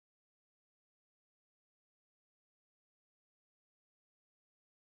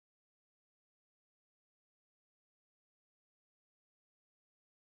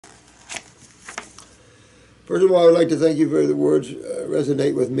First of all, I would like to thank you for the words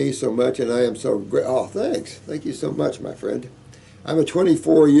resonate with me so much, and I am so great. Oh, thanks. Thank you so much, my friend. I'm a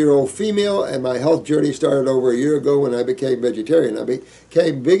 24-year-old female, and my health journey started over a year ago when I became vegetarian. I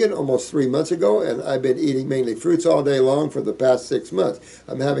became vegan almost 3 months ago, and I've been eating mainly fruits all day long for the past 6 months.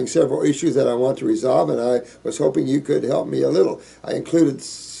 I'm having several issues that I want to resolve, and I was hoping you could help me a little. I included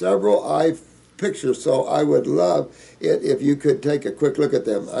several eye pictures, so I would love it if you could take a quick look at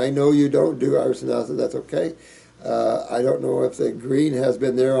them. I know you don't do iris analysis, that's okay. I don't know if the green has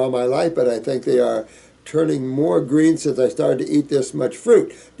been there all my life, but I think they are turning more green since I started to eat this much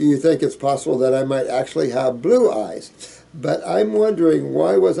fruit. Do you think it's possible that I might actually have blue eyes? But I'm wondering,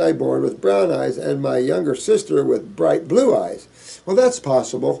 why was I born with brown eyes and my younger sister with bright blue eyes? Well, that's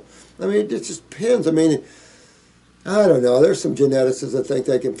possible. I mean, it just depends. I mean, I don't know. There's some geneticists that think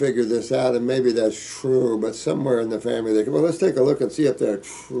they can figure this out, and maybe that's true, but somewhere in the family they can. Well, let's take a look and see if they're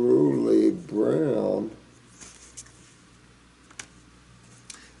truly brown.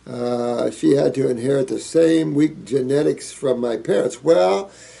 She had to inherit the same weak genetics from my parents. Well,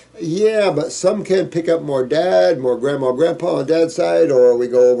 yeah, but some can pick up more dad, more grandma, grandpa on dad's side, or we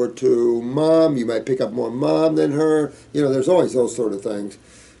go over to mom. You might pick up more mom than her. You know, there's always those sort of things.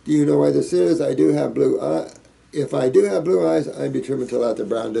 Do you know why this is? I do have blue eyes. If I do have blue eyes, I'm determined to let the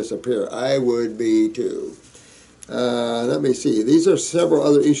brown disappear. I would be too. Let me see. These are several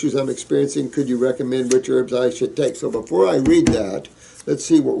other issues I'm experiencing. Could you recommend which herbs I should take? So before I read that, let's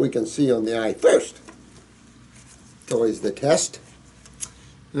see what we can see on the eye first. It's always the test.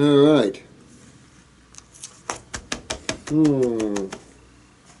 All right.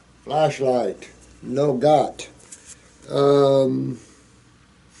 Flashlight. No got.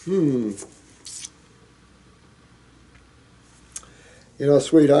 You know,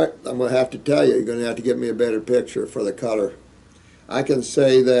 sweetheart, I'm going to have to tell you, you're going to have to get me a better picture for the color. I can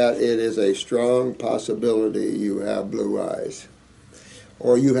say that it is a strong possibility you have blue eyes.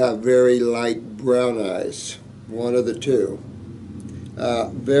 Or you have very light brown eyes. One of the two.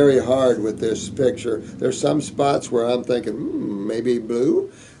 Very hard with this picture. There's some spots where I'm thinking, maybe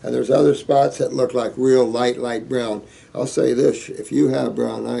blue. And there's other spots that look like real light brown. I'll say this, if you have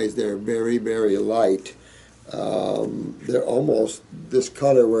brown eyes, they're very, very light. They're almost this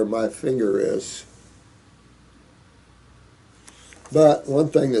color where my finger is. But one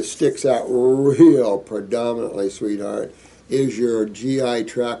thing that sticks out real predominantly, sweetheart, is your GI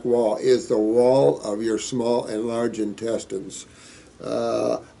tract wall, is the wall of your small and large intestines.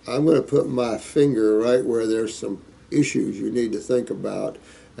 I'm going to put my finger right where there's some issues you need to think about.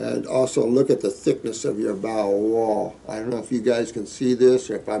 And also look at the thickness of your bowel wall. I don't know if you guys can see this,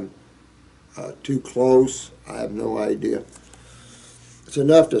 or if I'm too close. I have no idea. It's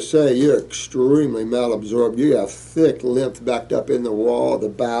enough to say you're extremely malabsorbed. You have thick lymph backed up in the wall of the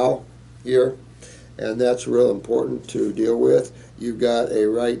bowel here, and that's real important to deal with. You've got a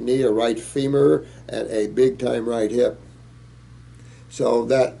right knee, a right femur, and a big-time right hip. So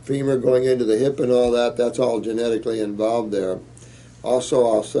that femur going into the hip and all that, that's all genetically involved there. Also,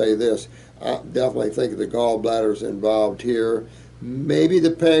 I'll say this, I definitely think the gallbladder is involved here. Maybe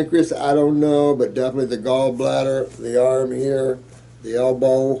the pancreas, I don't know, but definitely the gallbladder, the arm here, the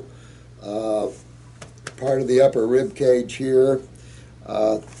elbow, part of the upper rib cage here,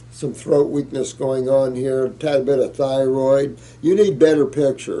 some throat weakness going on here, a tad bit of thyroid. You need better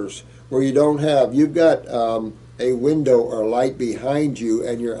pictures where you don't have, you've got a window or light behind you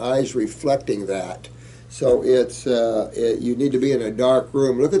and your eyes reflecting that. So it's you need to be in a dark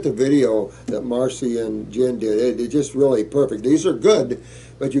room. Look at the video that Marcy and Jen did. It's just really perfect. These are good,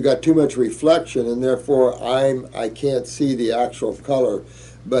 but you got too much reflection, and therefore I can't see the actual color.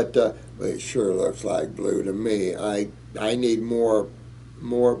 But it sure looks like blue to me. I need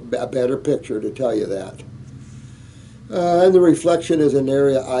a better picture to tell you that. And the reflection is an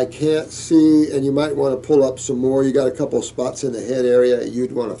area I can't see, and you might want to pull up some more. You got a couple spots in the head area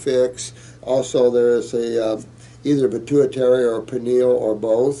you'd want to fix. Also, there is either pituitary or pineal or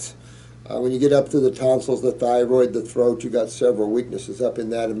both. When you get up to the tonsils, the thyroid, the throat, you got several weaknesses up in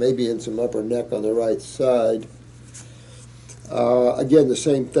that, and maybe in some upper neck on the right side. Again, the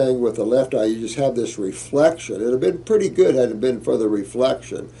same thing with the left eye. You just have this reflection. It would have been pretty good had it been for the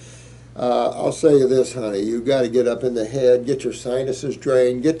reflection. I'll say you this, honey, you've got to get up in the head, get your sinuses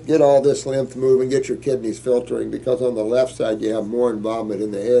drained, get all this lymph moving, get your kidneys filtering, because on the left side you have more involvement in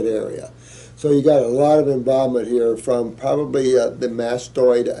the head area. So you got a lot of involvement here from probably the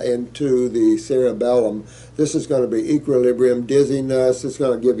mastoid into the cerebellum. This is going to be equilibrium, dizziness. It's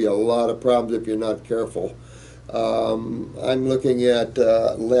going to give you a lot of problems if you're not careful. I'm looking at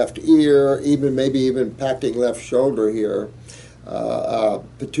left ear, maybe even impacting left shoulder here.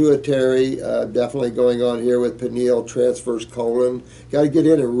 Pituitary, definitely going on here with pineal, transverse colon. Got to get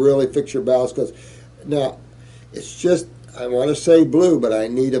in and really fix your bowels, because now it's just, I want to say blue, but I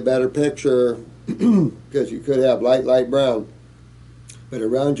need a better picture because you could have light brown. But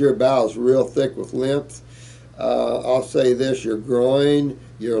around your bowels, real thick with lymph. I'll say this, your groin,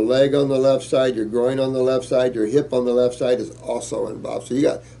 your leg on the left side, your groin on the left side, your hip on the left side is also involved. So you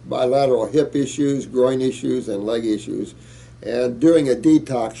got bilateral hip issues, groin issues, and leg issues. And during a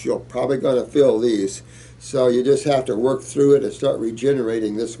detox, you're probably going to feel these. So you just have to work through it and start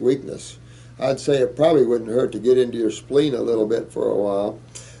regenerating this weakness. I'd say it probably wouldn't hurt to get into your spleen a little bit for a while.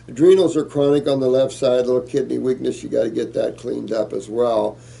 Adrenals are chronic on the left side, little kidney weakness, you got to get that cleaned up as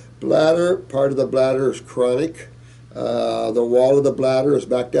well. Bladder, part of the bladder is chronic. The wall of the bladder is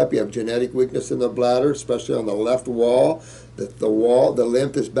backed up. You have genetic weakness in the bladder, especially on the left wall. The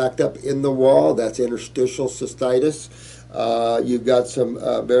lymph is backed up in the wall. That's interstitial cystitis. You've got some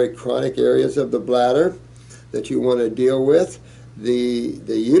very chronic areas of the bladder that you want to deal with. The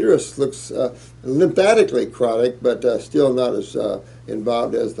uterus looks lymphatically chronic, but still not as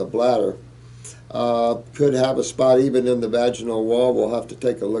involved as the bladder. Could have a spot even in the vaginal wall. We'll have to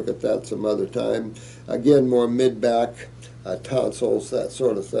take a look at that some other time. Again, more mid-back, tonsils, that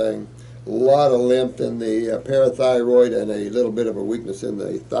sort of thing. A lot of lymph in the parathyroid and a little bit of a weakness in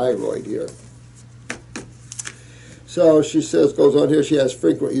the thyroid here. So she says, goes on here, she has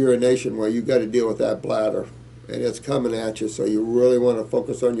frequent urination. Well, you've got to deal with that bladder, and it's coming at you, so you really want to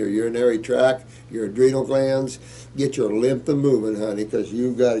focus on your urinary tract, your adrenal glands, get your lymph moving, honey, because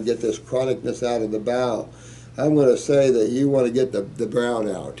you've got to get this chronicness out of the bowel. I'm going to say that you want to get the brown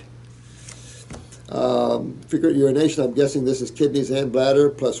out. Frequent urination, I'm guessing this is kidneys and bladder,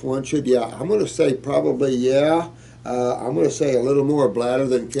 plus one should, yeah. I'm going to say probably, yeah. I'm going to say a little more bladder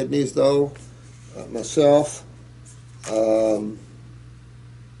than kidneys, though, myself.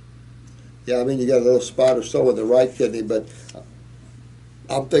 Yeah, I mean, you got a little spot or so in the right kidney, but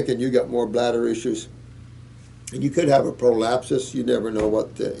I'm thinking you got more bladder issues. And you could have a prolapsus. You never know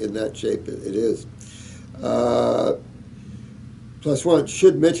what in that shape it is. Plus one,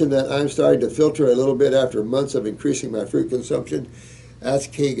 should mention that I'm starting to filter a little bit after months of increasing my fruit consumption. That's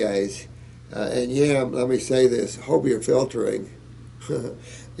key, guys. And yeah, let me say this. Hope you're filtering.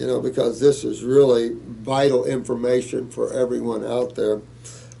 You know, because this is really vital information for everyone out there.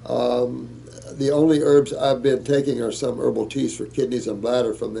 The only herbs I've been taking are some herbal teas for kidneys and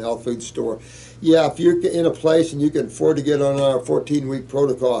bladder from the health food store. Yeah, if you're in a place and you can afford to get on our 14-week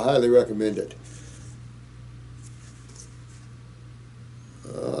protocol, I highly recommend it.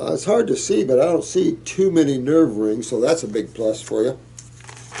 It's hard to see, but I don't see too many nerve rings, so that's a big plus for you.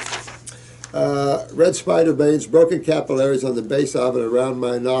 Red spider veins, broken capillaries on the base of and around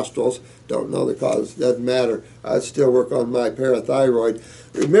my nostrils. Don't know the cause, doesn't matter. I'd still work on my parathyroid.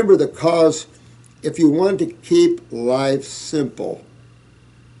 Remember the cause, if you want to keep life simple,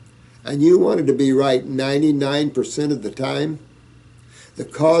 and you wanted to be right 99% of the time, the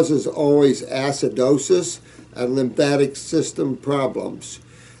cause is always acidosis and lymphatic system problems.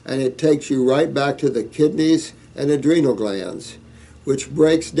 And it takes you right back to the kidneys and adrenal glands, which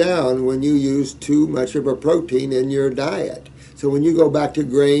breaks down when you use too much of a protein in your diet. So when you go back to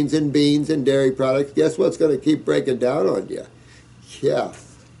grains and beans and dairy products, guess what's going to keep breaking down on you? Yeah,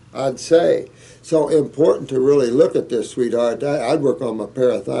 I'd say. So important to really look at this, sweetheart. I'd work on my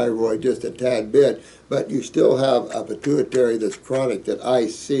parathyroid just a tad bit, but you still have a pituitary that's chronic that I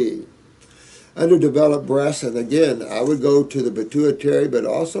see. Underdeveloped breasts, and again, I would go to the pituitary, but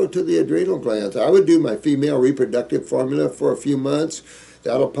also to the adrenal glands. I would do my female reproductive formula for a few months.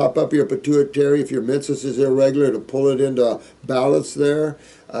 That'll pop up your pituitary. If your menses is irregular, it'll pull it into balance there.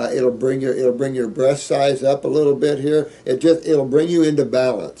 It'll bring your breast size up a little bit here. It'll bring you into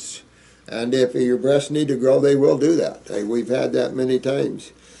balance. And if your breasts need to grow, they will do that. We've had that many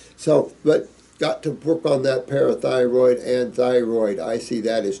times. So, but got to work on that parathyroid and thyroid. I see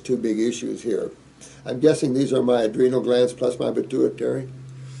that as two big issues here. I'm guessing these are my adrenal glands plus my pituitary.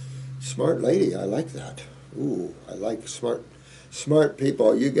 Smart lady, I like that. Ooh, I like smart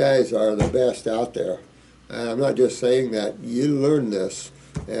people. You guys are the best out there. And I'm not just saying that. You learn this.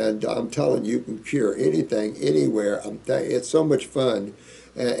 And I'm telling you, you can cure anything, anywhere. It's so much fun.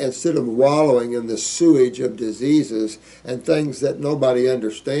 Instead of wallowing in the sewage of diseases and things that nobody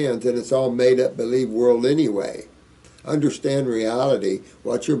understands, and it's all made up believe world anyway. Understand reality,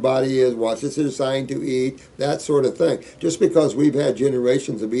 what your body is, what it's designed to eat, that sort of thing. Just because we've had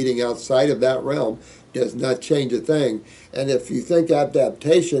generations of eating outside of that realm does not change a thing. And if you think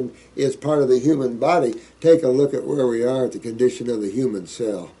adaptation is part of the human body, take a look at where we are at the condition of the human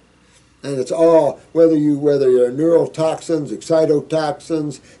cell. And it's all, whether you're neurotoxins,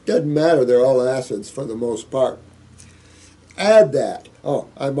 excitotoxins, doesn't matter, they're all acids for the most part. Add that. Oh,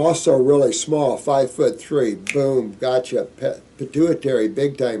 I'm also really small, 5'3". Boom, gotcha. Pituitary,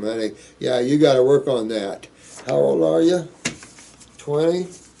 big time, honey. Yeah, you got to work on that. How old are you? 20?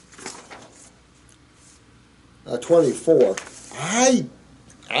 24.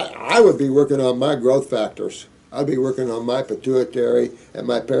 I would be working on my growth factors. I'd be working on my pituitary and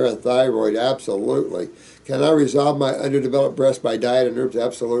my parathyroid, absolutely. Can I resolve my underdeveloped breast by diet and herbs?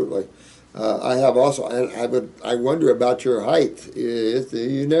 Absolutely. I have also, and I wonder about your height.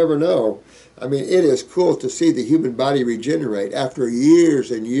 You never know. I mean, it is cool to see the human body regenerate after years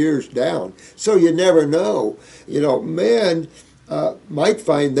and years down. So you never know. You know, men might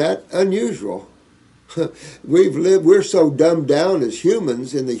find that unusual. We're so dumbed down as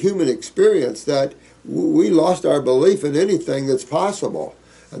humans in the human experience that we lost our belief in anything that's possible.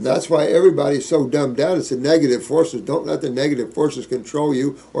 And that's why everybody's so dumbed down. It's the negative forces. Don't let the negative forces control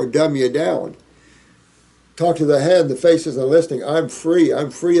you or dumb you down. Talk to the head, the faces, and listening. I'm free. I'm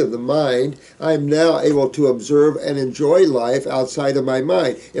free of the mind. I'm now able to observe and enjoy life outside of my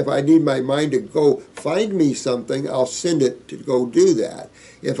mind. If I need my mind to go find me something, I'll send it to go do that.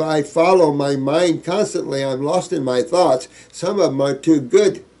 If I follow my mind constantly, I'm lost in my thoughts. Some of them are too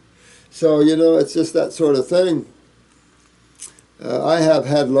good. So, you know, it's just that sort of thing. I have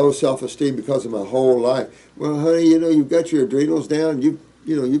had low self-esteem because of my whole life. Well, honey, you know, you've got your adrenals down.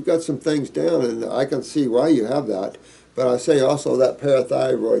 You've got some things down, and I can see why you have that. But I say also that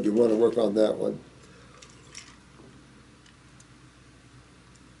parathyroid, you want to work on that one.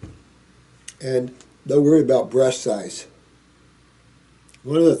 And don't worry about breast size.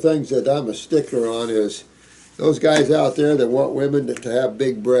 One of the things that I'm a stickler on is those guys out there that want women to have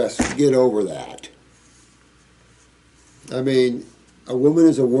big breasts, get over that. I mean, a woman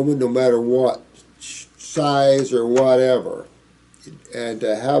is a woman no matter what size or whatever. And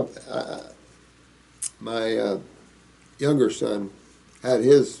to have my younger son had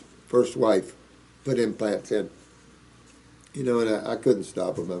his first wife put implants in. You know, and I couldn't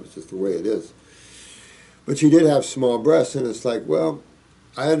stop him. That was just the way it is. But she did have small breasts, and it's like, well,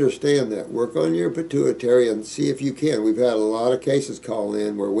 I understand that. Work on your pituitary and see if you can. We've had a lot of cases call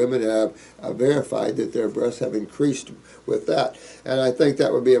in where women have verified that their breasts have increased with that. And I think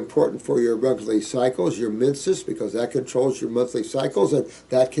that would be important for your monthly cycles, your menses, because that controls your monthly cycles, and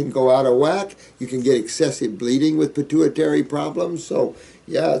that can go out of whack. You can get excessive bleeding with pituitary problems. So,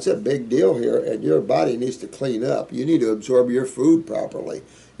 yeah, it's a big deal here, and your body needs to clean up. You need to absorb your food properly.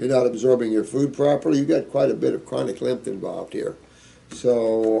 You're not absorbing your food properly. You've got quite a bit of chronic lymph involved here.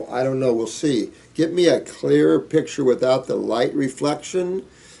 So, I don't know, we'll see. Get me a clearer picture without the light reflection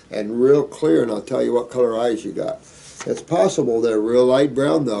and real clear, and I'll tell you what color eyes you got. It's possible they're real light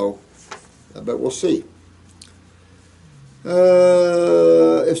brown, though, but we'll see.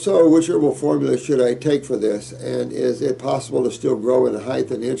 If so, which herbal formula should I take for this? And is it possible to still grow in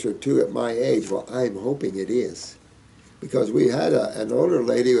height an inch or two at my age? Well, I'm hoping it is. Because we had an older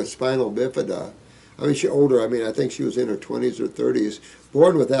lady with spinal bifida. I mean, I think she was in her 20s or 30s,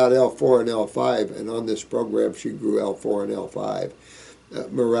 born without L4 and L5, and on this program she grew L4 and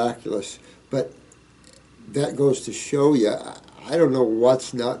L5. Miraculous. But that goes to show you, I don't know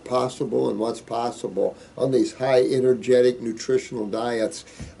what's not possible and what's possible on these high energetic nutritional diets.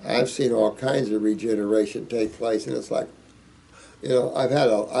 I've seen all kinds of regeneration take place, and it's like, you know, I've had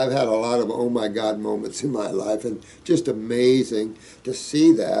a lot of oh my God moments in my life, and just amazing to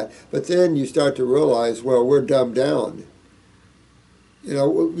see that. But then you start to realize, well, we're dumbed down. You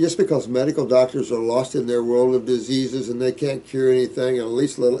know, just because medical doctors are lost in their world of diseases and they can't cure anything, and at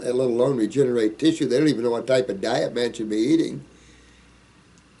least let alone regenerate tissue, they don't even know what type of diet man should be eating.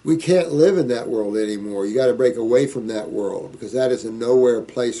 We can't live in that world anymore. You got to break away from that world, because that is a nowhere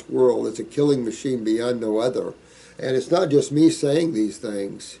place world. It's a killing machine beyond no other. And it's not just me saying these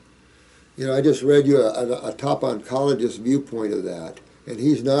things. You know, I just read you a top oncologist viewpoint of that, and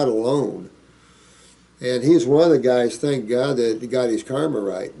he's not alone. And he's one of the guys, thank God, that got his karma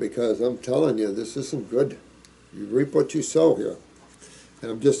right, because I'm telling you, this isn't good. You reap what you sow here. And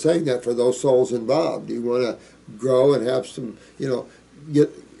I'm just saying that for those souls involved. You want to grow and have some, you know,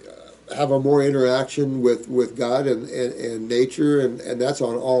 have a more interaction with God and nature, and that's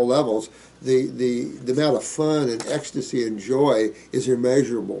on all levels. The amount of fun and ecstasy and joy is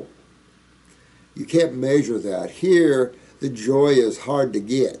immeasurable. You can't measure that. Here, the joy is hard to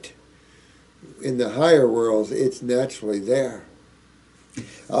get. In the higher worlds, it's naturally there.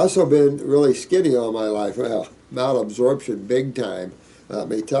 I've also been really skinny all my life. Well, malabsorption big time. let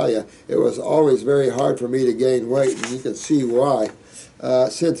me tell you, it was always very hard for me to gain weight, and you can see why.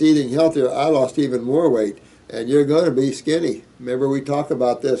 Since eating healthier, I lost even more weight, and you're going to be skinny. Remember, we talk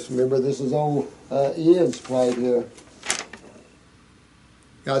about this. Remember, this is old Ian's plight here.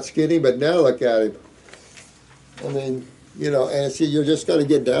 Got skinny, but now look at him. I mean, you know, and see, you're just going to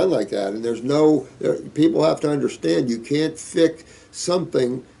get down like that. And there's no, people have to understand, you can't fix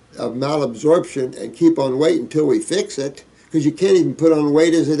something of malabsorption and keep on weight until we fix it, because you can't even put on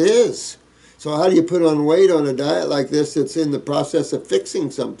weight as it is. So how do you put on weight on a diet like this that's in the process of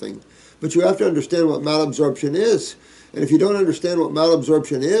fixing something? But you have to understand what malabsorption is. And if you don't understand what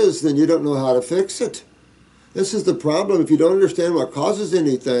malabsorption is, then you don't know how to fix it. This is the problem. If you don't understand what causes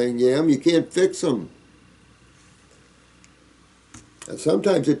anything, you can't fix them. And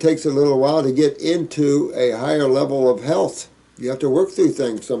sometimes it takes a little while to get into a higher level of health. You have to work through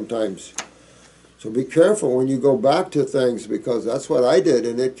things sometimes. So be careful when you go back to things, because that's what I did,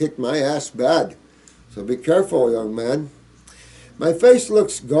 and it kicked my ass bad. So be careful, young man. My face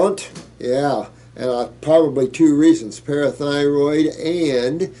looks gaunt, and probably two reasons, parathyroid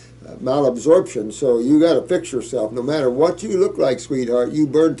and malabsorption. So you got to fix yourself. No matter what you look like, sweetheart, you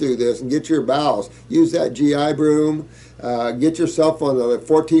burn through this and get your bowels. Use that GI broom. Get yourself on a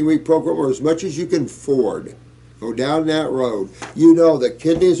 14-week program, or as much as you can afford. Go down that road. You know the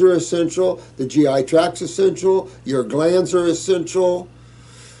kidneys are essential, the GI tract's essential, your glands are essential,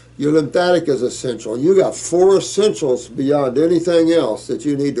 your lymphatic is essential. You got 4 essentials beyond anything else that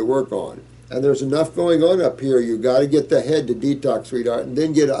you need to work on. And there's enough going on up here. You got to get the head to detox, sweetheart, and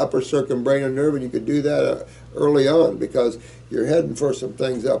then get an upper circumbrain nerve, and you could do that early on, because you're heading for some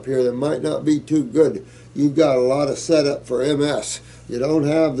things up here that might not be too good. You've got a lot of setup for MS. You don't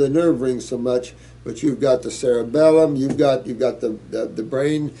have the nerve rings so much, but you've got the cerebellum, you've got the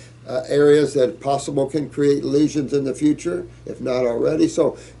brain areas that possible can create lesions in the future, if not already.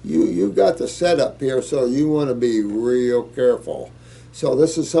 So you've got the setup here, so you want to be real careful. So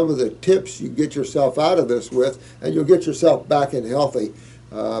this is some of the tips you get yourself out of this with, and you'll get yourself back and healthy.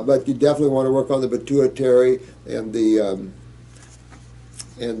 But you definitely want to work on the pituitary and the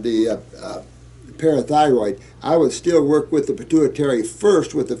parathyroid. I would still work with the pituitary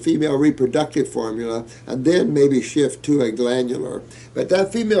first with the female reproductive formula, and then maybe shift to a glandular. But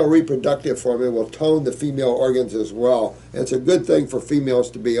that female reproductive formula will tone the female organs as well. And it's a good thing for females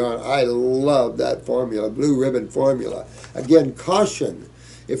to be on. I love that formula, blue ribbon formula. Again, caution.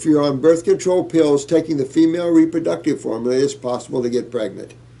 If you're on birth control pills taking the female reproductive formula, it's possible to get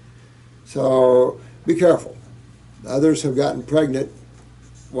pregnant. So be careful. Others have gotten pregnant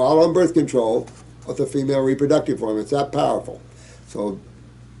while on birth control with the female reproductive formula. It's that powerful. So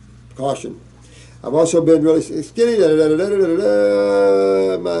caution. I've also been really skinny. I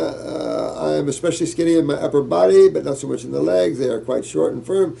am especially skinny in my upper body, but not so much in the legs. They are quite short and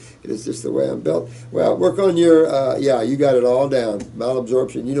firm. It is just the way I'm built. Well, work on your, you got it all down.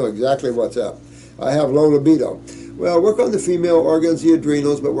 Malabsorption, you know exactly what's up. I have low libido. Well, work on the female organs, the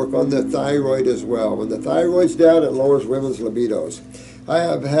adrenals, but work on the thyroid as well. When the thyroid's down, it lowers women's libidos. I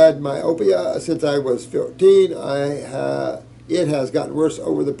have had myopia since I was 15. It has gotten worse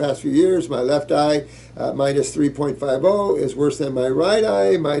over the past few years. My left eye, minus 3.50, is worse than my right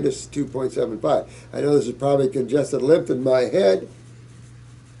eye, minus 2.75. I know this is probably congested lymph in my head.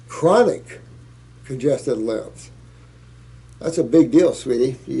 Chronic congested lymph. That's a big deal,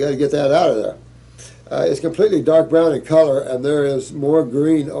 sweetie. You got to get that out of there. It's completely dark brown in color, and there is more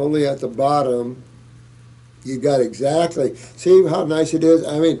green only at the bottom. You got exactly. See how nice it is?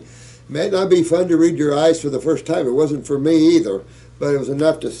 I mean, it may not be fun to read your eyes for the first time. It wasn't for me either, but it was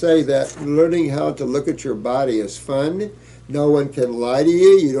enough to say that learning how to look at your body is fun. No one can lie to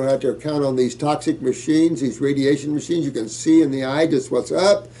you. You don't have to count on these toxic machines, these radiation machines. You can see in the eye just what's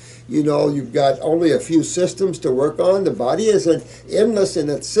up. You know, you've got only a few systems to work on. The body isn't endless in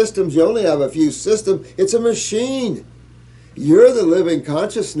its systems. You only have a few systems. It's a machine. You're the living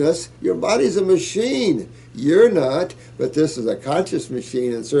consciousness. Your body's a machine. You're not, but this is a conscious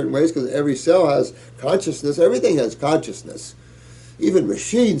machine in certain ways, because every cell has consciousness. Everything has consciousness. Even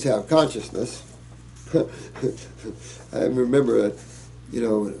machines have consciousness. I remember that,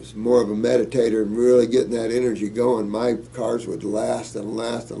 when it was more of a meditator and really getting that energy going, my cars would last and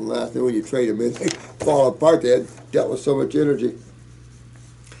last and last. And when you trade them in, they fall apart. They had dealt with so much energy.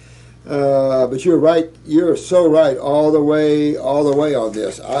 But you're right. You're so right all the way on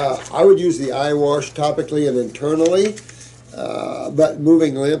this. I would use the eye wash topically and internally, but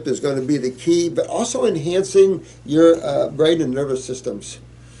moving lymph is going to be the key, but also enhancing your brain and nervous systems.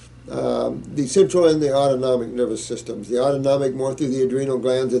 the central and the autonomic nervous systems. The autonomic more through the adrenal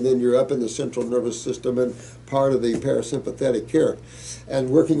glands, and then you're up in the central nervous system and part of the parasympathetic here. And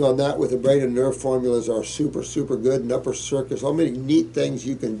working on that with the brain and nerve formulas are super, super good. And upper circuit, so many neat things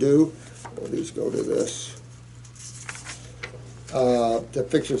you can do. Oh, these go to this. The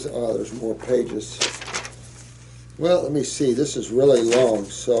pictures, oh, there's more pages. Well, let me see. This is really long,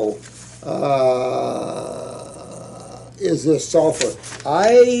 so is this sulfur?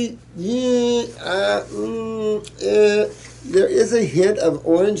 There is a hint of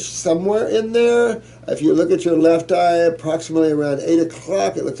orange somewhere in there. If you look at your left eye, approximately around 8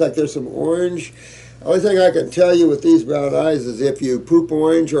 o'clock, it looks like there's some orange. The only thing I can tell you with these brown eyes is if you poop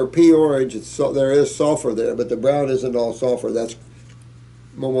orange or pee orange, there is sulfur there, but the brown isn't all sulfur. That's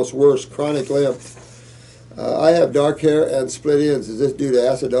almost worse, chronic lymph. I have dark hair and split ends. Is this due to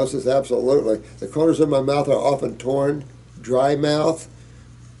acidosis? Absolutely. The corners of my mouth are often torn, dry mouth.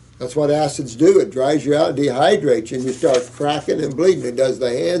 That's what acids do. It dries you out, dehydrates you, and you start cracking and bleeding. It does the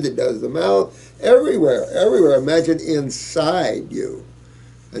hands, it does the mouth, everywhere, everywhere. Imagine inside you.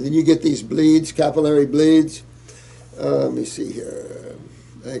 And then you get these bleeds, capillary bleeds. Let me see here.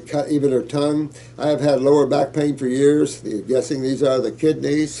 I cut even her tongue. I have had lower back pain for years. I'm guessing these are the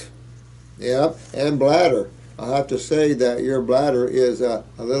kidneys. Yeah, and bladder. I have to say that your bladder is a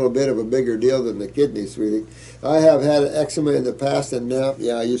little bit of a bigger deal than the kidney, sweetie. I have had eczema in the past, and now,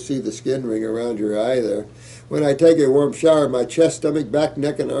 yeah, you see the skin ring around your eye there. When I take a warm shower, my chest, stomach, back,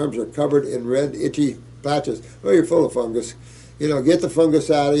 neck, and arms are covered in red, itchy patches. Well, you're full of fungus. You know, get the fungus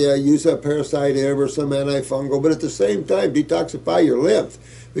out of you, use a parasite or some antifungal, but at the same time, detoxify your lymph,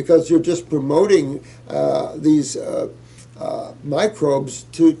 because you're just promoting these microbes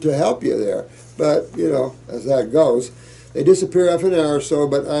to help you there. But, you know, as that goes, they disappear after an hour or so,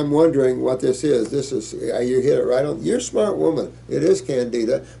 but I'm wondering what this is. This is, you hit it right on. You're a smart woman. It is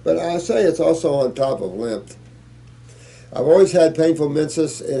candida, but I say it's also on top of lymph. I've always had painful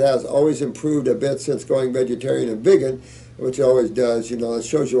menses. It has always improved a bit since going vegetarian and vegan, which it always does. You know, it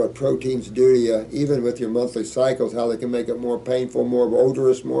shows you what proteins do to you, even with your monthly cycles, how they can make it more painful, more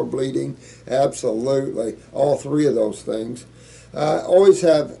odorous, more bleeding. Absolutely. All three of those things. I always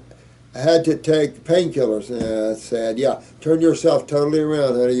have had to take painkillers. That's sad. Yeah, turn yourself totally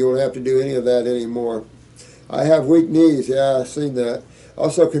around, honey. You won't have to do any of that anymore. I have weak knees. Yeah, I've seen that.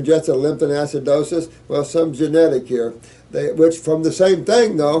 Also congestive lymph and acidosis. Well, some genetic here. Which from the same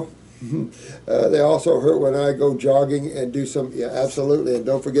thing, though. They also hurt when I go jogging and do some, yeah, absolutely. And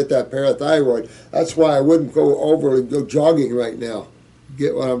don't forget that parathyroid. That's why I wouldn't go jogging right now.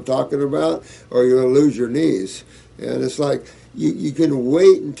 Get what I'm talking about? Or you're going to lose your knees. And it's like, you can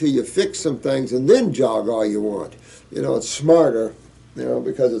wait until you fix some things and then jog all you want. You know, it's smarter, you know,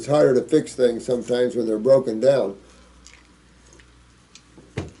 because it's harder to fix things sometimes when they're broken down.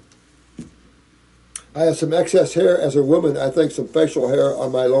 I have some excess hair as a woman. I think some facial hair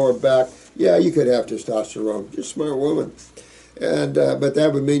on my lower back. Yeah, you could have testosterone. You're a smart woman. And but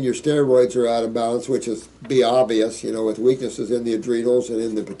that would mean your steroids are out of balance, which is be obvious, you know, with weaknesses in the adrenals and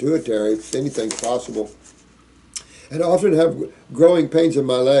in the pituitary. Anything's possible. And I often have growing pains in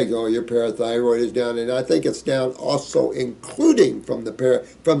my legs. Oh, your parathyroid is down, and I think it's down also including from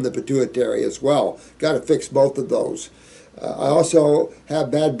the pituitary as well. Got to fix both of those. I also have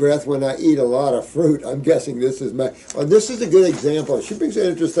bad breath when I eat a lot of fruit. I'm guessing this is my... Oh, this is a good example. She brings an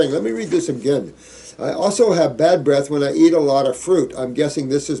interesting... Let me read this again. I also have bad breath when I eat a lot of fruit. I'm guessing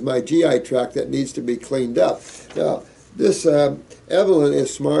this is my GI tract that needs to be cleaned up. Now, this Evelyn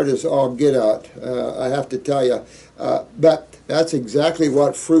is smart as all get out, I have to tell you. But that's exactly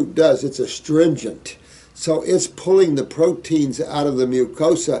what fruit does. It's astringent. So it's pulling the proteins out of the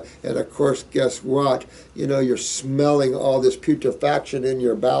mucosa, and of course, guess what? You know, you're smelling all this putrefaction in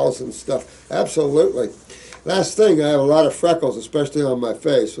your bowels and stuff. Absolutely. Last thing, I have a lot of freckles, especially on my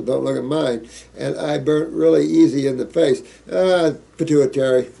face, so don't look at mine. And I burn really easy in the face.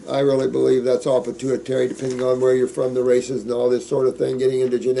 Pituitary. I really believe that's all pituitary, depending on where you're from, the races and all this sort of thing, getting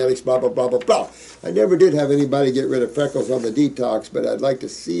into genetics, blah, blah, blah, blah, blah. I never did have anybody get rid of freckles on the detox, but I'd like to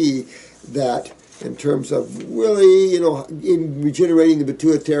see that in terms of really, you know, in regenerating the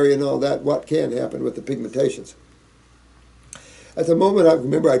pituitary and all that, what can happen with the pigmentations. At the moment, I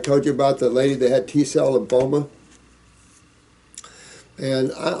remember I told you about the lady that had T-cell lymphoma.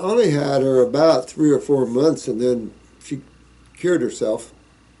 And I only had her about 3 or 4 months, and then she cured herself.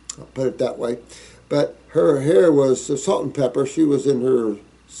 I'll put it that way. But her hair was salt and pepper. She was in her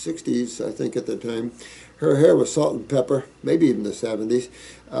 60s, I think, at the time. Her hair was salt and pepper, maybe even the 70s.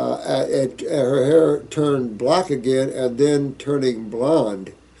 Her hair turned black again and then turning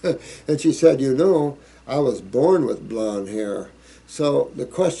blonde. And she said, you know, I was born with blonde hair. So the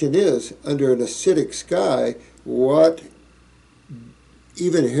question is, under an acidic sky, what,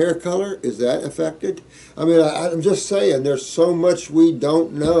 even hair color, is that affected? I mean, I'm just saying, there's so much we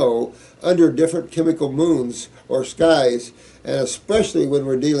don't know under different chemical moons or skies, and especially when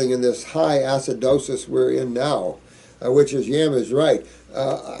we're dealing in this high acidosis we're in now, which is, Yam is right,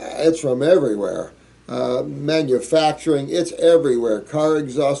 it's from everywhere. Manufacturing, it's everywhere. Car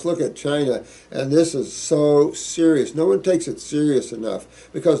exhaust, look at China, and this is so serious. No one takes it serious enough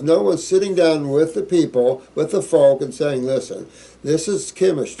because no one's sitting down with the people, with the folk, and saying, listen, this is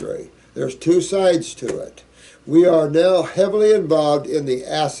chemistry. There's two sides to it. We are now heavily involved in the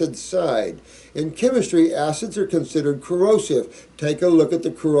acid side. In chemistry, acids are considered corrosive. Take a look at the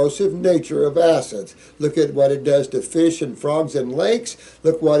corrosive nature of acids. Look at what it does to fish and frogs in lakes.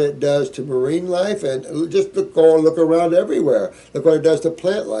 Look what it does to marine life, and just look around everywhere. Look what it does to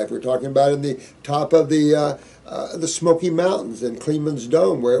plant life. We're talking about in the top of the Smoky Mountains in Kleeman's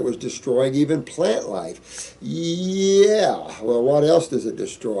Dome, where it was destroying even plant life. Yeah, well, what else does it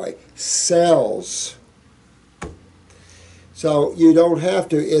destroy? Cells. So you don't have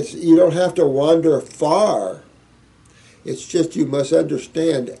to wander far. It's just you must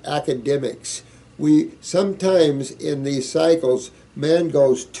understand academics. We sometimes in these cycles, man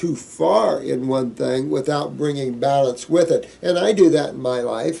goes too far in one thing without bringing balance with it. And I do that in my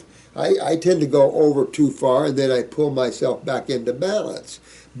life. I tend to go over too far, and then I pull myself back into balance.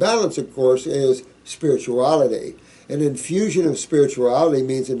 Balance, of course, is spirituality. An infusion of spirituality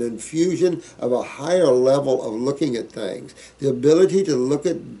means an infusion of a higher level of looking at things, the ability to look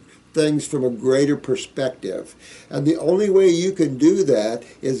at things from a greater perspective. And the only way you can do that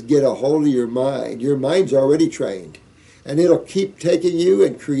is get a hold of your mind. Your mind's already trained, and it'll keep taking you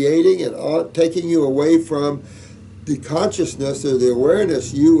and creating and taking you away from the consciousness or the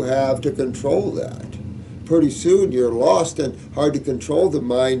awareness you have to control that. Pretty soon you're lost, and hard to control the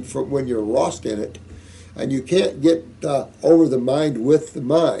mind from when you're lost in it. And you can't get over the mind with the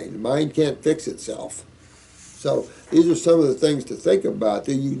mind. The mind can't fix itself. So these are some of the things to think about.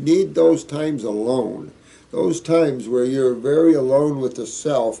 That you need those times alone. Those times where you're very alone with the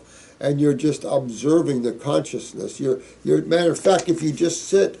self and you're just observing the consciousness. Matter of fact, if you just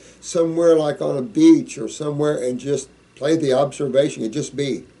sit somewhere like on a beach or somewhere and just play the observation and just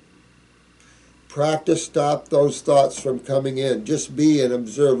be. Practice, stop those thoughts from coming in. Just be and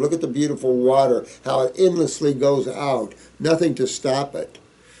observe. Look at the beautiful water, how it endlessly goes out. Nothing to stop it.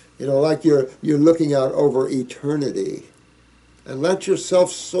 You know, like you're looking out over eternity. And let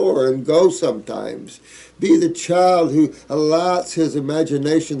yourself soar and go sometimes. Be the child who allows his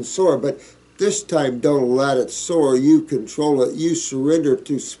imagination soar, but this time don't let it soar. You control it. You surrender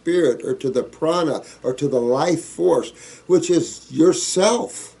to spirit or to the prana or to the life force, which is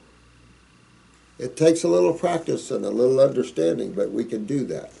yourself. It takes a little practice and a little understanding, but we can do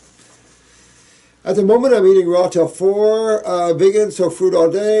that. At the moment, I'm eating raw till 4, vegan, so fruit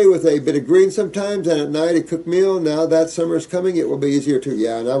all day with a bit of green sometimes, and at night a cooked meal. Now that summer is coming, it will be easier too.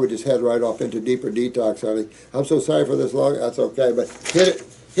 Yeah, and I would just head right off into deeper detox, honey. I'm so sorry for this long. That's okay, but hit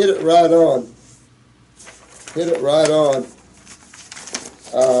it right on. Hit it right on.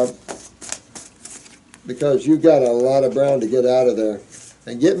 Because you got a lot of brown to get out of there.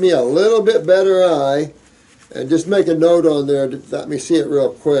 And get me a little bit better eye, and just make a note on there to let me see it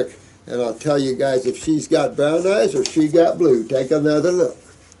real quick, and I'll tell you guys if she's got brown eyes or she got blue. Take another look.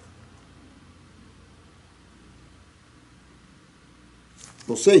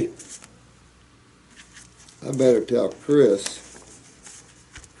 We'll see. I better tell Chris,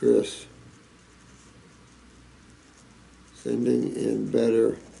 sending in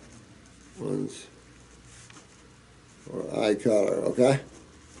better ones for eye color, okay?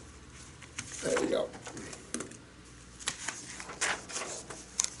 There you go.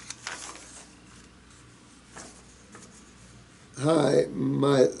 Hi,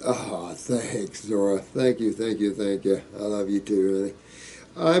 thanks, Zora. Thank you. I love you too, really.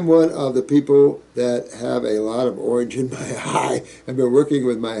 I'm one of the people that have a lot of orange in my eye. I've been working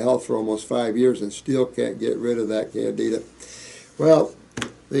with my health for almost 5 years and still can't get rid of that candida. Well,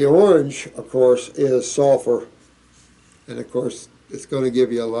 the orange, of course, is sulfur. And of course, it's going to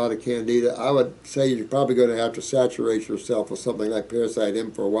give you a lot of candida. I would say you're probably going to have to saturate yourself with something like Parasite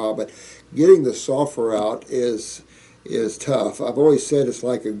M for a while, but getting the sulfur out is tough. I've always said it's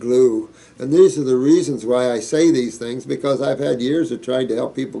like a glue. And these are the reasons why I say these things, because I've had years of trying to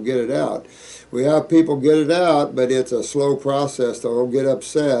help people get it out. We have people get it out, but it's a slow process. They'll get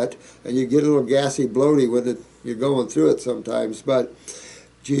upset, and you get a little gassy, bloaty when you're going through it sometimes. But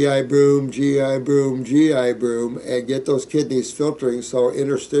GI broom, GI broom, GI broom, and get those kidneys filtering so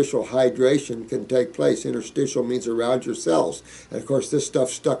interstitial hydration can take place. Interstitial means around your cells. And of course, this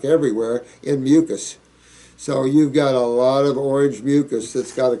stuff's stuck everywhere in mucus. So you've got a lot of orange mucus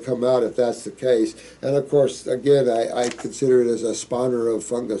that's got to come out if that's the case. And of course, again, I consider it as a spawner of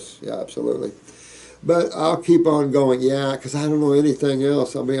fungus. Yeah, absolutely. But I'll keep on going, yeah, because I don't know anything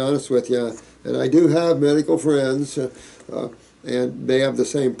else, I'll be honest with you. And I do have medical friends, and they have the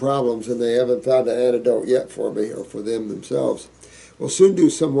same problems, and they haven't found an antidote yet for me or for them themselves. We'll soon do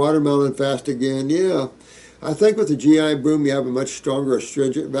some watermelon fast again, yeah. I think with the GI broom, you have a much stronger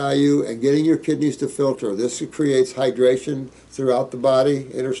astringent value and getting your kidneys to filter. This creates hydration throughout the body,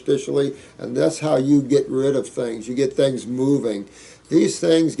 interstitially, and that's how you get rid of things. You get things moving. These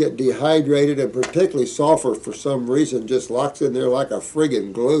things get dehydrated, and particularly sulfur, for some reason, just locks in there like a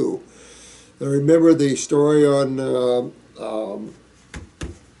friggin' glue. Now, remember the story on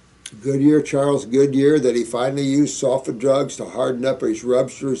Goodyear, Charles Goodyear, that he finally used sulfa drugs to harden up his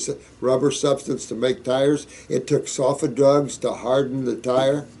rubber substance to make tires? It took sulfa drugs to harden the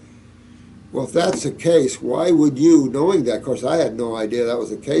tire? Well, if that's the case, why would you, knowing that, of course I had no idea that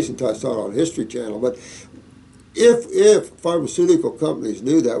was the case until I saw it on History Channel, but if pharmaceutical companies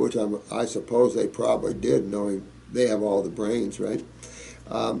knew that, which I suppose they probably did, knowing they have all the brains, right,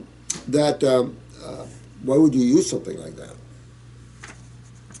 why would you use something like that?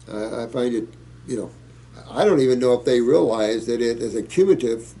 I find it, I don't even know if they realize that it is a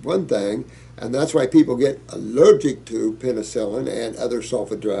cumulative one thing, and that's why people get allergic to penicillin and other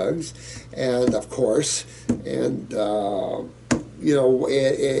sulfa drugs, and of course, and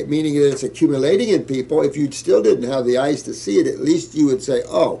meaning that it's accumulating in people. If you still didn't have the eyes to see it, at least you would say,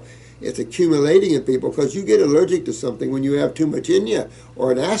 oh, it's accumulating in people, because you get allergic to something when you have too much in you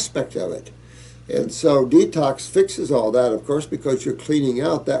or an aspect of it. And so detox fixes all that, of course, because you're cleaning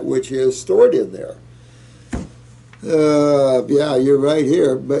out that which is stored in there. Yeah, you're right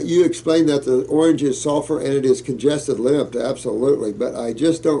here. But you explained that the orange is sulfur and it is congested lymph. Absolutely. But I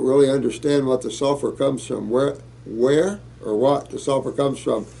just don't really understand what the sulfur comes from. Where or what the sulfur comes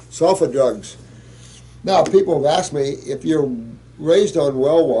from. Sulfa drugs. Now, people have asked me, if you're raised on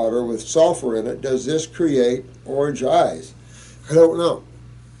well water with sulfur in it, does this create orange eyes? I don't know.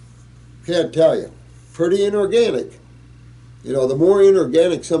 Can't tell you. Pretty inorganic. The more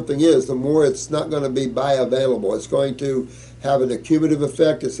inorganic something is, the more it's not going to be bioavailable. It's going to have an accumulative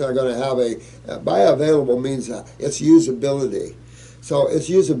effect. It's not going to have bioavailable means its usability. So its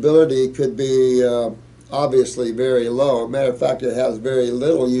usability could be obviously very low. Matter of fact, it has very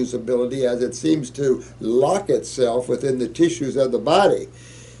little usability, as it seems to lock itself within the tissues of the body.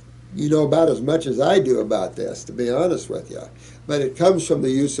 You know about as much as I do about this, to be honest with you. But it comes from the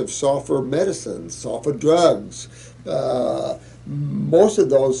use of sulfur medicines, sulfur drugs. Most of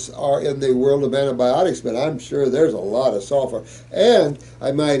those are in the world of antibiotics, but I'm sure there's a lot of sulfur. And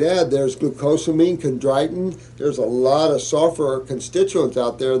I might add, there's glucosamine, chondroitin. There's a lot of sulfur constituents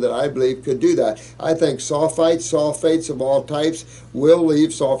out there that I believe could do that. I think sulfates of all types will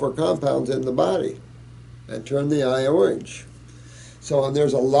leave sulfur compounds in the body and turn the eye orange. So, and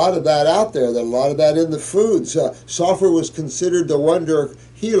there's a lot of that out there, a lot of that in the foods. Sulfur was considered the wonder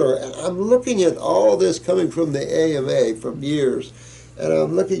healer, and I'm looking at all this coming from the AMA from years, and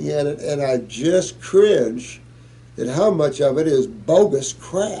I'm looking at it, and I just cringe at how much of it is bogus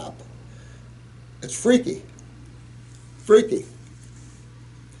crap. It's freaky. Freaky.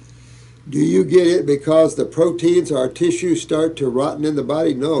 Do you get it because the proteins, our tissues, start to rotten in the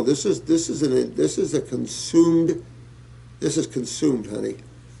body? No, this is consumed, honey.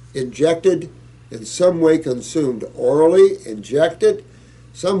 Injected, in some way consumed. Orally, injected,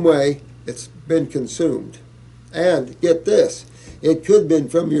 some way it's been consumed. And get this, it could have been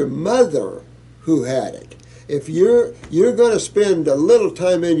from your mother who had it. If you're going to spend a little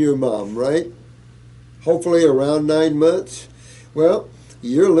time in your mom, right? Hopefully around 9 months. Well,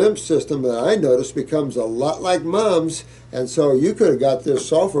 your lymph system, that I noticed, becomes a lot like mom's, and so you could have got this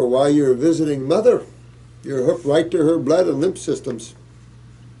sulfur while you were visiting mother. You're hooked right to her blood and lymph systems.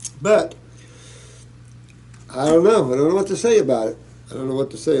 But I don't know. I don't know what to say about it.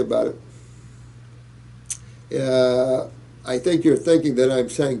 I think you're thinking that I'm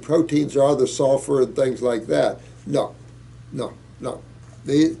saying proteins are the sulfur and things like that. No.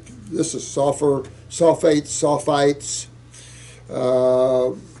 This is sulfur, sulfites.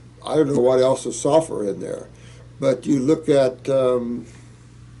 I don't know what else is sulfur in there. But you look at,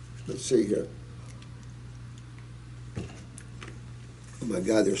 let's see here. Oh my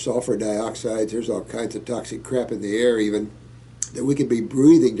God, there's sulfur dioxides. There's all kinds of toxic crap in the air even that we could be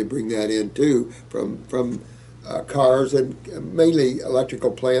breathing to bring that in too from cars and mainly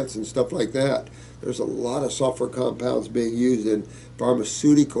electrical plants and stuff like that. There's a lot of sulfur compounds being used in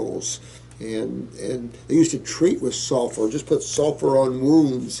pharmaceuticals, and they used to treat with sulfur, just put sulfur on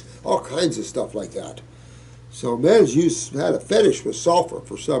wounds, all kinds of stuff like that. So man's had a fetish with sulfur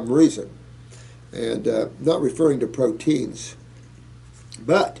for some reason, and not referring to proteins.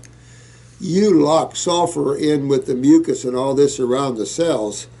 But you lock sulfur in with the mucus and all this around the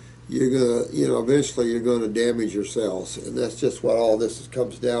cells, you're gonna, eventually you're gonna damage your cells, and that's just what all this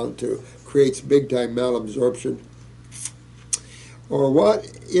comes down to. Creates big time malabsorption. Or what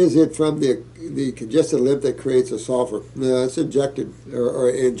is it from the congested lymph that creates a sulfur? No, it's injected or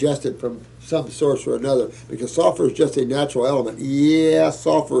ingested from some source or another, because sulfur is just a natural element. Yeah,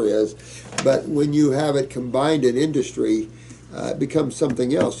 sulfur is, but when you have it combined in industry, it becomes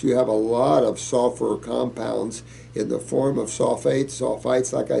something else. You have a lot of sulfur compounds in the form of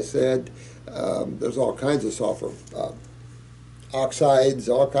sulfites, like I said. There's all kinds of sulfur oxides,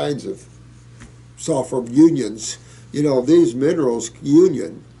 all kinds of sulfur unions. These minerals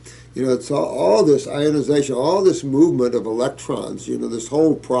union. It's all this ionization, all this movement of electrons, this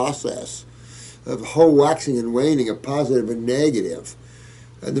whole process of whole waxing and waning of positive and negative,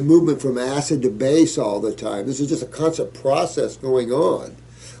 and the movement from acid to base all the time. This is just a constant process going on.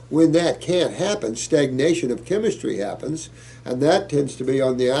 When that can't happen, stagnation of chemistry happens, and that tends to be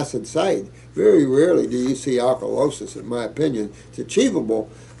on the acid side. Very rarely do you see alkalosis, in my opinion. It's achievable,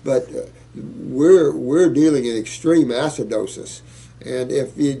 but we're dealing in extreme acidosis. And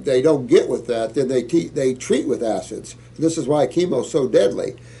if they don't get with that, then they treat with acids. This is why chemo is so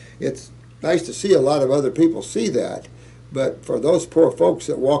deadly. It's nice to see a lot of other people see that, but for those poor folks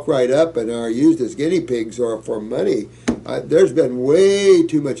that walk right up and are used as guinea pigs or for money, there's been way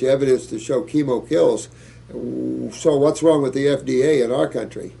too much evidence to show chemo kills. So what's wrong with the FDA in our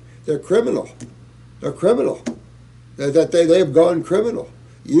country? They're criminal. They're criminal. They've gone criminal.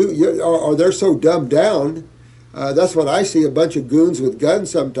 Or they're so dumbed down. That's what I see, a bunch of goons with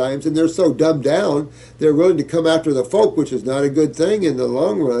guns sometimes, and they're so dumbed down, they're willing to come after the folk, which is not a good thing in the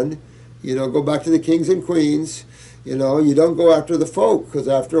long run. Go back to the kings and queens. You don't go after the folk, because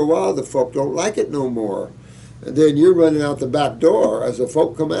after a while the folk don't like it no more. And then you're running out the back door as the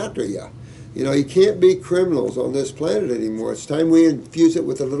folk come after you. You can't be criminals on this planet anymore. It's time we infuse it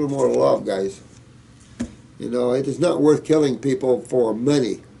with a little more love, guys. It is not worth killing people for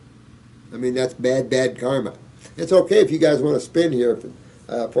money. I mean, that's bad karma. It's okay if you guys want to spin here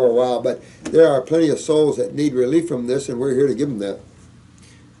for a while, but there are plenty of souls that need relief from this, and we're here to give them that.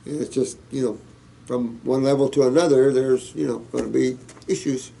 It's just, from one level to another, there's, going to be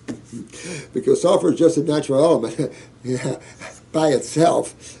issues. Because sulfur is just a natural element by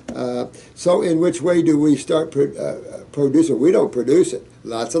itself. So in which way do we start producing? We don't produce it.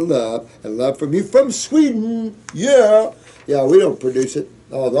 Lots of love, and love from you from Sweden. Yeah, we don't produce it,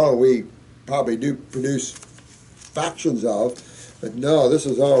 although we probably do produce fractions of. But no, this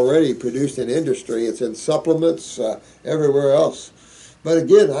is already produced in industry. It's in supplements, everywhere else. But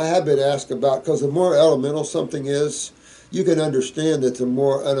again, I have been asked about, because the more elemental something is, you can understand that the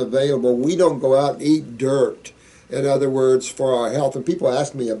more unavailable. We don't go out and eat dirt, in other words, for our health. And people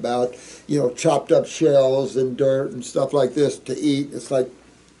ask me about, chopped up shells and dirt and stuff like this to eat. It's like,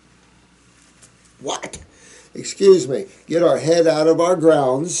 what? Excuse me. Get our head out of our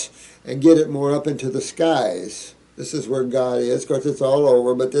grounds and get it more up into the skies. This is where God is. Of course, it's all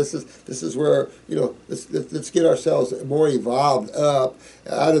over, but this is where, let's get ourselves more evolved up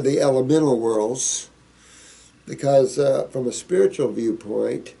out of the elemental worlds. Because from a spiritual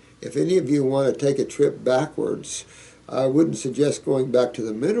viewpoint, if any of you want to take a trip backwards, I wouldn't suggest going back to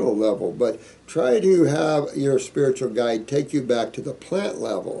the mineral level, but try to have your spiritual guide take you back to the plant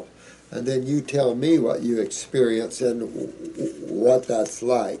level. And then you tell me what you experience and what that's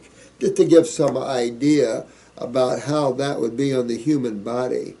like. Just to give some idea about how that would be on the human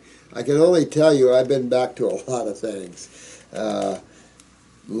body. I can only tell you I've been back to a lot of things. A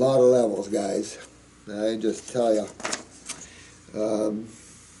lot of levels, guys. I just tell you.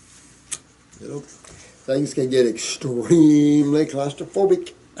 Things can get extremely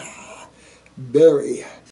claustrophobic. Very.